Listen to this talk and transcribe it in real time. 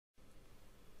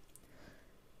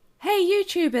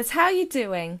YouTubers, how are you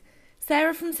doing?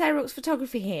 Sarah from Sarah Wilkes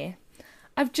Photography here.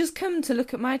 I've just come to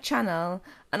look at my channel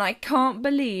and I can't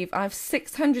believe I've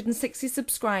 660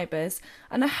 subscribers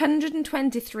and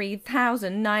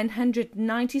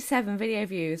 123,997 video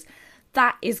views.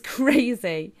 That is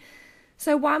crazy.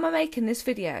 So why am I making this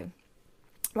video?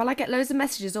 Well, I get loads of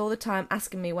messages all the time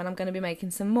asking me when I'm going to be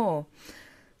making some more.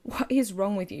 What is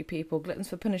wrong with you people? Gluttons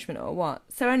for punishment or what?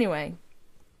 So anyway,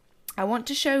 I want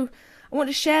to share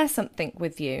something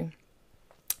with you.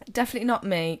 Definitely not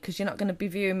me, because you're not going to be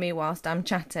viewing me whilst I'm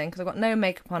chatting, because I've got no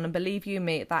makeup on, and believe you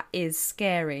me, that is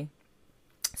scary.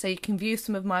 So you can view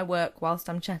some of my work whilst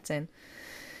I'm chatting.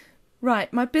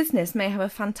 Right, my business may have a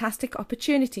fantastic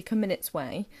opportunity coming its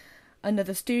way,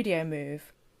 another studio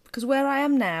move, because where I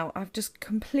am now, I've just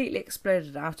completely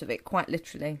exploded out of it, quite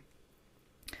literally.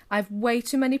 I've way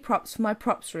too many props for my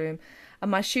props room, and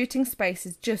my shooting space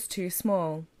is just too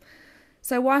small.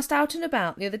 So whilst out and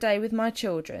about the other day with my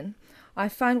children, I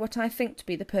found what I think to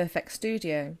be the perfect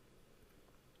studio.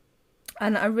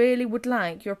 And I really would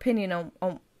like your opinion on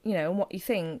what you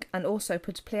think, and also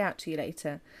put a play out to you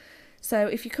later. So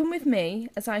if you come with me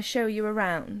as I show you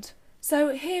around. So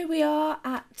here we are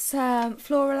at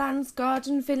Floraland's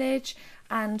Garden Village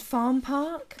and Farm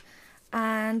Park,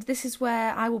 and this is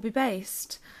where I will be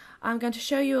based. I'm going to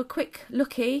show you a quick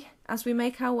lookie as we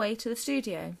make our way to the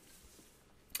studio.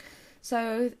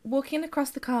 So walking across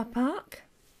the car park,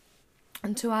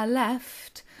 and to our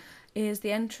left is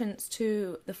the entrance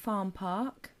to the farm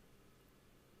park.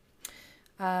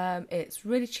 It's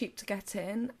really cheap to get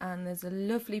in, and there's a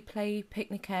lovely play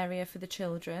picnic area for the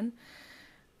children.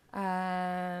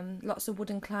 Lots of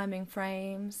wooden climbing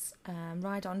frames,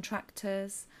 ride-on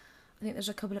tractors. I think there's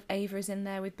a couple of aviaries in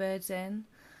there with birds in.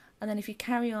 And then if you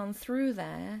carry on through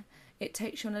there, it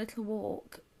takes you on a little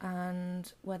walk,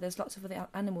 and where there's lots of other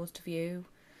animals to view.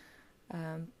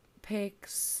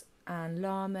 Pigs and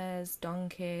llamas,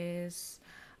 donkeys,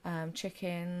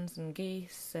 chickens and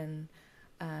geese, and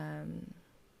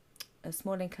a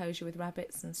small enclosure with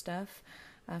rabbits and stuff.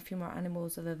 A few more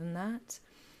animals other than that.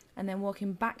 And then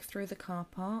walking back through the car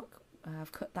park,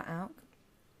 I've cut that out.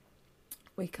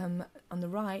 We come on the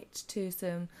right to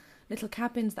some little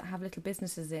cabins that have little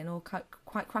businesses in, all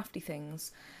quite crafty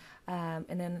things.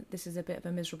 And then this is a bit of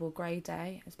a miserable grey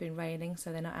day. It's been raining,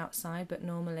 so they're not outside, but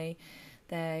normally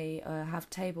they have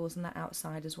tables and that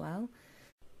outside as well.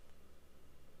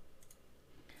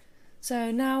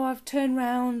 So now I've turned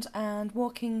round and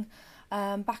walking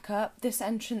back up. This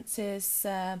entrance is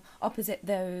opposite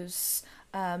those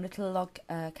little log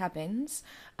cabins,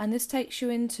 and this takes you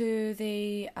into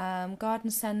the garden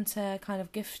centre kind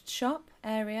of gift shop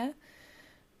area.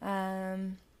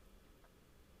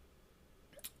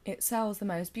 It sells the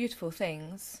most beautiful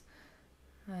things,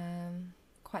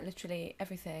 quite literally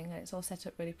everything, and it's all set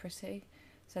up really pretty.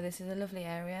 So this is a lovely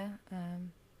area,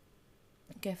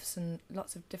 gifts and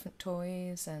lots of different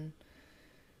toys and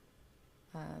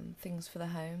things for the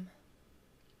home.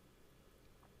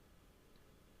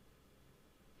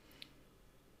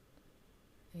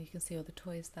 And you can see all the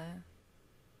toys there.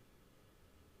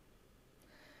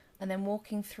 And then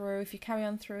walking through, if you carry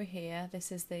on through here,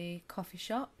 this is the coffee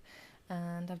shop,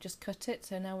 and I've just cut it,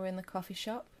 so now we're in the coffee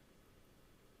shop,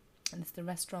 and it's the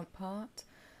restaurant part.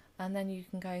 And then you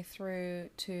can go through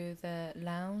to the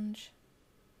lounge,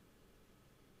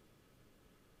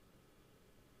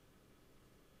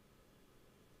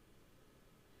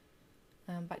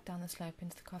 and back down the slope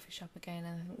into the coffee shop again,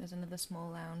 and I think there's another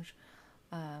small lounge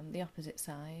the opposite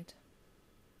side.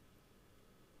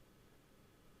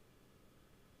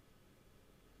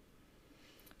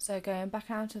 So going back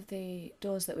out of the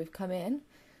doors that we've come in,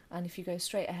 and if you go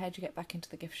straight ahead you get back into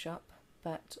the gift shop,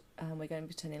 but we're going to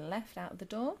be turning left out of the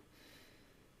door,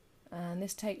 and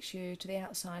this takes you to the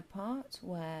outside part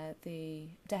where the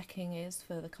decking is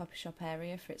for the coffee shop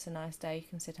area. If it's a nice day you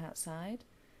can sit outside.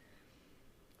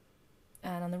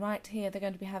 And on the right here they're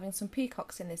going to be having some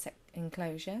peacocks in this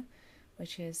enclosure,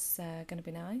 which is going to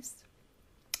be nice.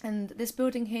 And this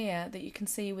building here that you can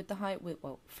see with the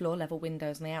floor level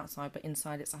windows on the outside, but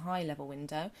inside it's a high level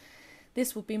window,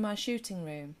 this will be my shooting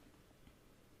room.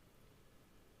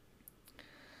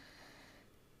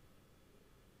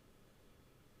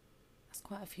 There's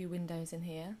quite a few windows in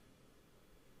here.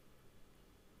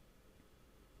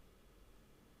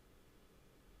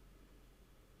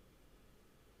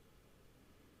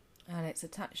 And it's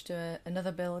attached to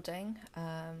another building.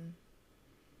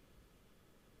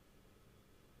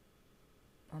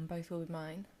 And both will be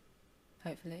mine,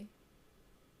 hopefully.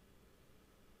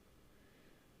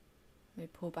 We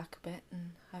pull back a bit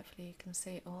and hopefully you can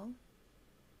see it all.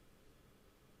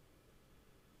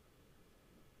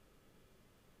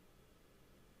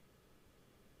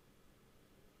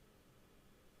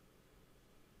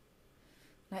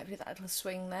 hopefully that little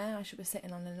swing there I should be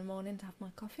sitting on in the morning to have my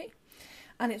coffee.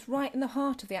 And it's right in the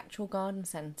heart of the actual garden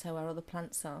centre where all the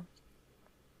plants are.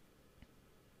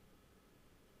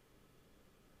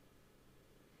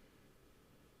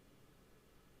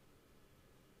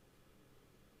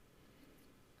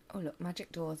 Oh look,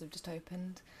 magic doors have just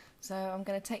opened. So I'm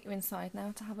going to take you inside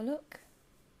now to have a look.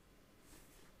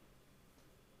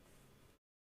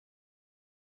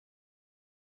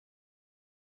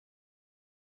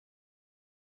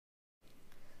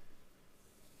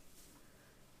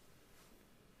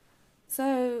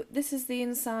 So this is the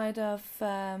inside of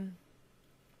the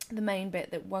main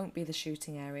bit that won't be the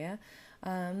shooting area.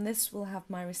 This will have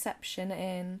my reception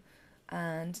in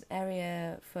and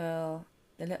area for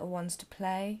the little ones to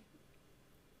play.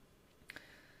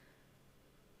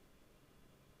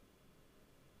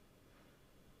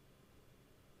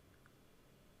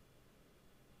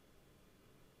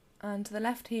 And to the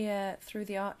left here, through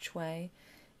the archway,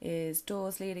 is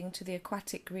doors leading to the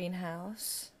aquatic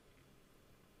greenhouse.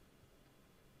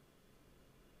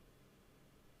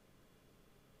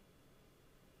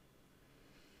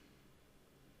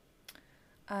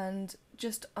 And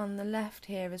just on the left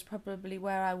here is probably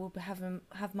where I will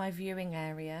have my viewing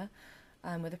area,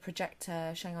 with a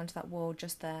projector showing onto that wall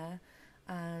just there,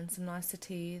 and some nice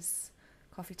settees,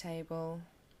 coffee table,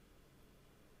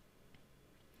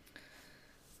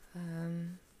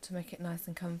 to make it nice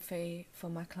and comfy for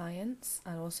my clients.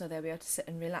 And also they'll be able to sit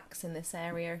and relax in this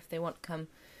area if they want to come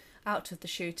out of the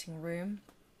shooting room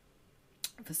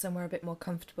for somewhere a bit more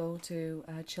comfortable to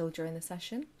chill during the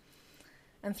session.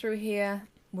 And through here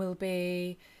will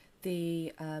be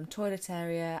the toilet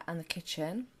area and the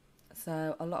kitchen.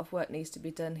 So a lot of work needs to be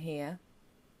done here.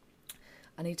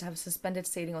 I need to have a suspended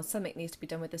ceiling, or something needs to be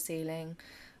done with the ceiling.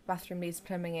 Bathroom needs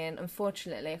plumbing in.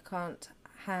 Unfortunately, I can't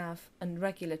have a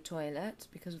regular toilet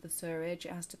because of the sewerage.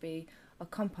 It has to be a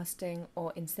composting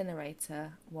or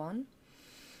incinerator one.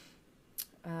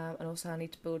 And also I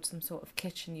need to build some sort of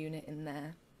kitchen unit in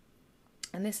there.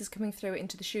 And this is coming through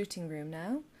into the shooting room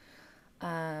now.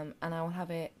 And I will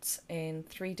have it in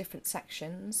 3 different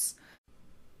sections.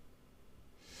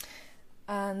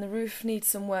 And the roof needs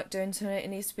some work doing to it. It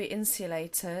needs to be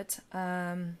insulated.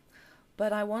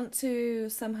 But I want to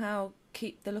somehow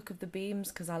keep the look of the beams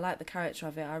because I like the character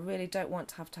of it. I really don't want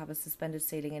to have a suspended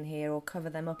ceiling in here or cover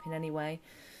them up in any way.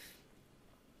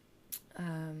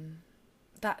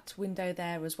 That window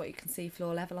there is what you can see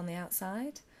floor level on the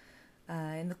outside.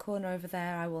 In the corner over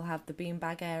there I will have the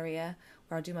beanbag area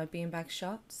where I do my beanbag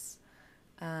shots,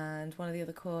 and one of the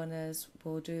other corners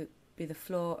will be the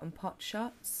floor and pot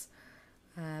shots,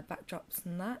 backdrops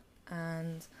and that,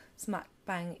 and smack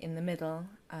bang in the middle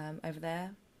over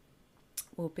there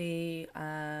will be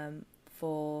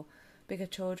for bigger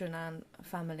children and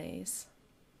families.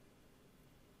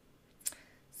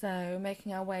 So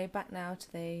making our way back now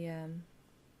to the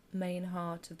main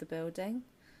heart of the building.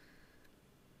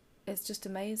 It's just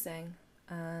amazing,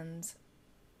 and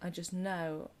I just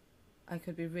know I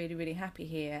could be really, really happy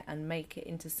here and make it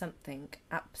into something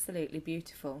absolutely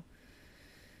beautiful.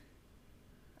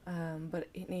 But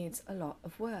it needs a lot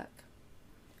of work.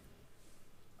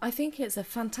 I think it's a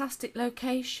fantastic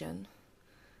location,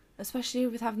 especially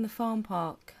with having the farm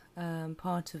park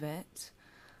part of it,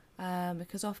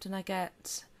 because often I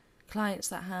get clients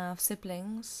that have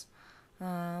siblings,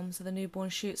 so the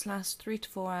newborn shoots last 3 to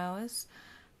 4 hours.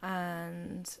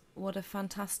 And what a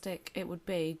fantastic it would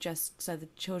be just so the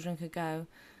children could go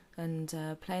and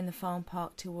play in the farm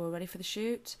park till we're ready for the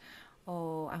shoot,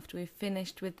 or after we've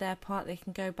finished with their part they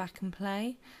can go back and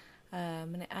play,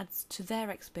 and it adds to their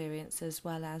experience as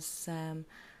well as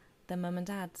their mum and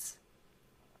dad's.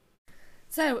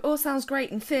 So it all sounds great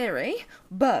in theory,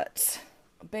 but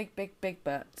big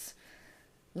but,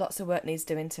 lots of work needs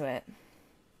doing to it.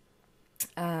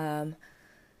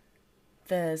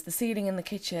 There's the ceiling in the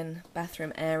kitchen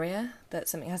bathroom area that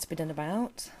something has to be done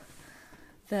about.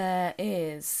 There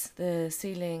is the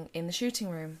ceiling in the shooting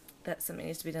room that something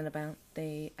needs to be done about.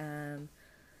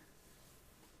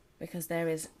 Because there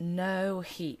is no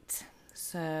heat,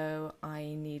 so I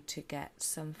need to get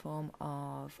some form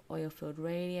of oil-filled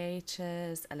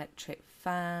radiators, electric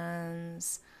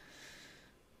fans,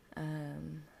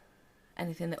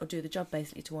 anything that will do the job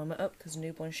basically to warm it up, because a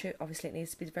newborn shoot obviously it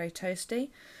needs to be very toasty.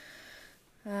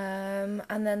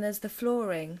 And then there's the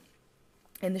flooring.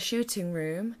 In the shooting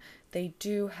room they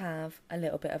do have a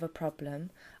little bit of a problem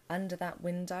under that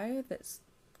window that's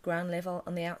ground level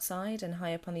on the outside and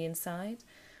high up on the inside.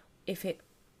 If it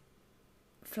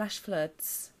flash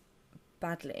floods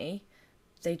badly,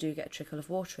 they do get a trickle of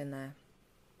water in there,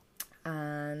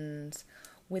 and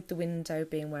with the window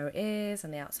being where it is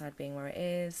and the outside being where it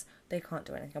is, they can't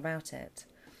do anything about it.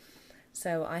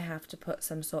 So I have to put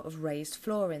some sort of raised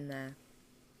floor in there.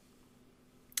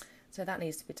 So that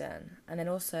needs to be done. And then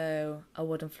also a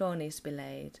wooden floor needs to be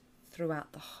laid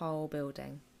throughout the whole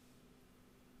building.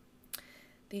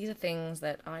 These are things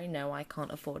that I know I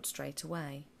can't afford straight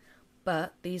away,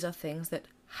 but these are things that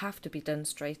have to be done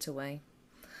straight away.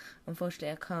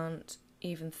 Unfortunately, I can't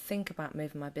even think about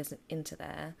moving my business into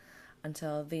there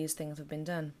until these things have been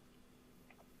done.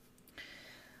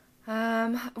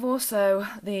 Also,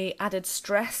 the added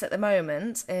stress at the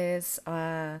moment is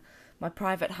my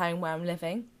private home where I'm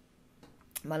living.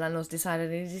 My landlord's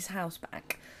decided he needs his house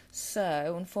back,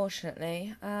 so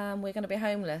unfortunately we're going to be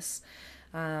homeless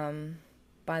by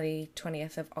the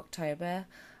 20th of October,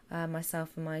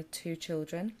 myself and my 2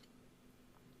 children.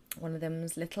 One of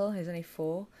them's little, he's only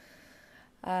 4.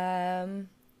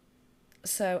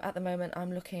 So at the moment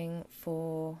I'm looking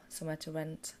for somewhere to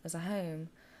rent as a home,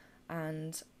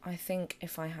 and I think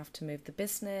if I have to move the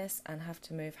business and have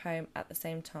to move home at the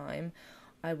same time,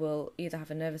 I will either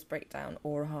have a nervous breakdown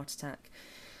or a heart attack.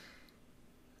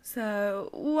 So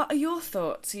what are your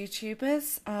thoughts,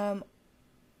 YouTubers?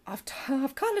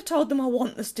 I've kind of told them I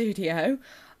want the studio,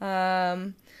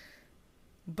 but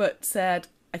said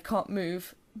I can't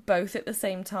move both at the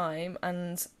same time,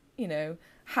 and you know,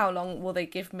 how long will they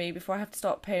give me before I have to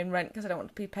start paying rent, because I don't want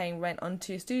to be paying rent on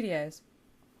 2 studios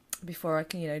before I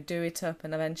can, you know, do it up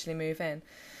and eventually move in.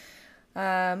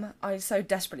 I so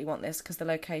desperately want this because the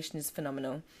location is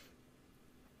phenomenal.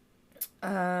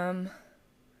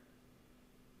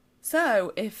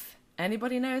 So if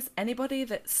anybody knows anybody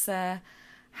that's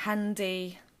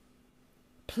handy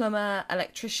plumber,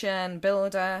 electrician,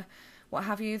 builder, what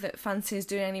have you, that fancies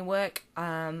doing any work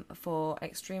for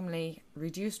extremely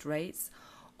reduced rates,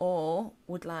 or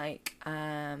would like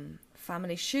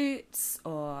family shoots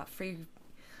or free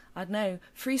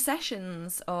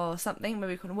sessions or something,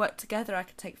 maybe we can work together, I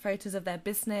could take photos of their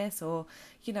business, or,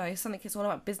 you know, something. It's all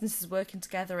about businesses working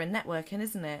together and networking,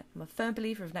 isn't it? I'm a firm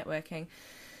believer of networking.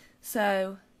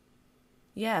 So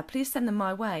yeah, please send them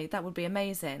my way. That would be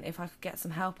amazing if I could get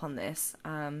some help on this.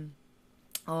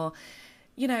 Or,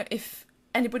 you know, if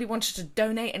anybody wanted to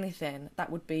donate anything, that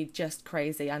would be just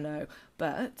crazy, I know.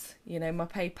 But, you know, my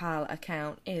PayPal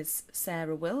account is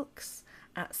Sarah Wilkes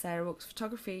at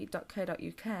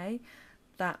sarahwilkesphotography.co.uk.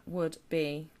 That would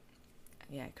be,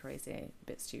 yeah, crazy, a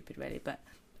bit stupid really, but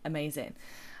amazing.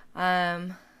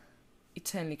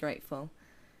 Eternally grateful.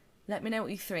 Let me know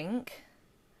what you think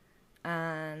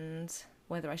and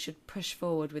whether I should push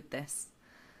forward with this.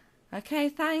 Okay,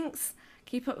 thanks.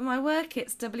 Keep up with my work.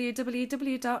 It's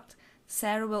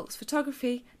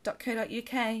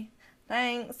www.sarahwilkesphotography.co.uk.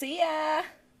 Thanks. See ya.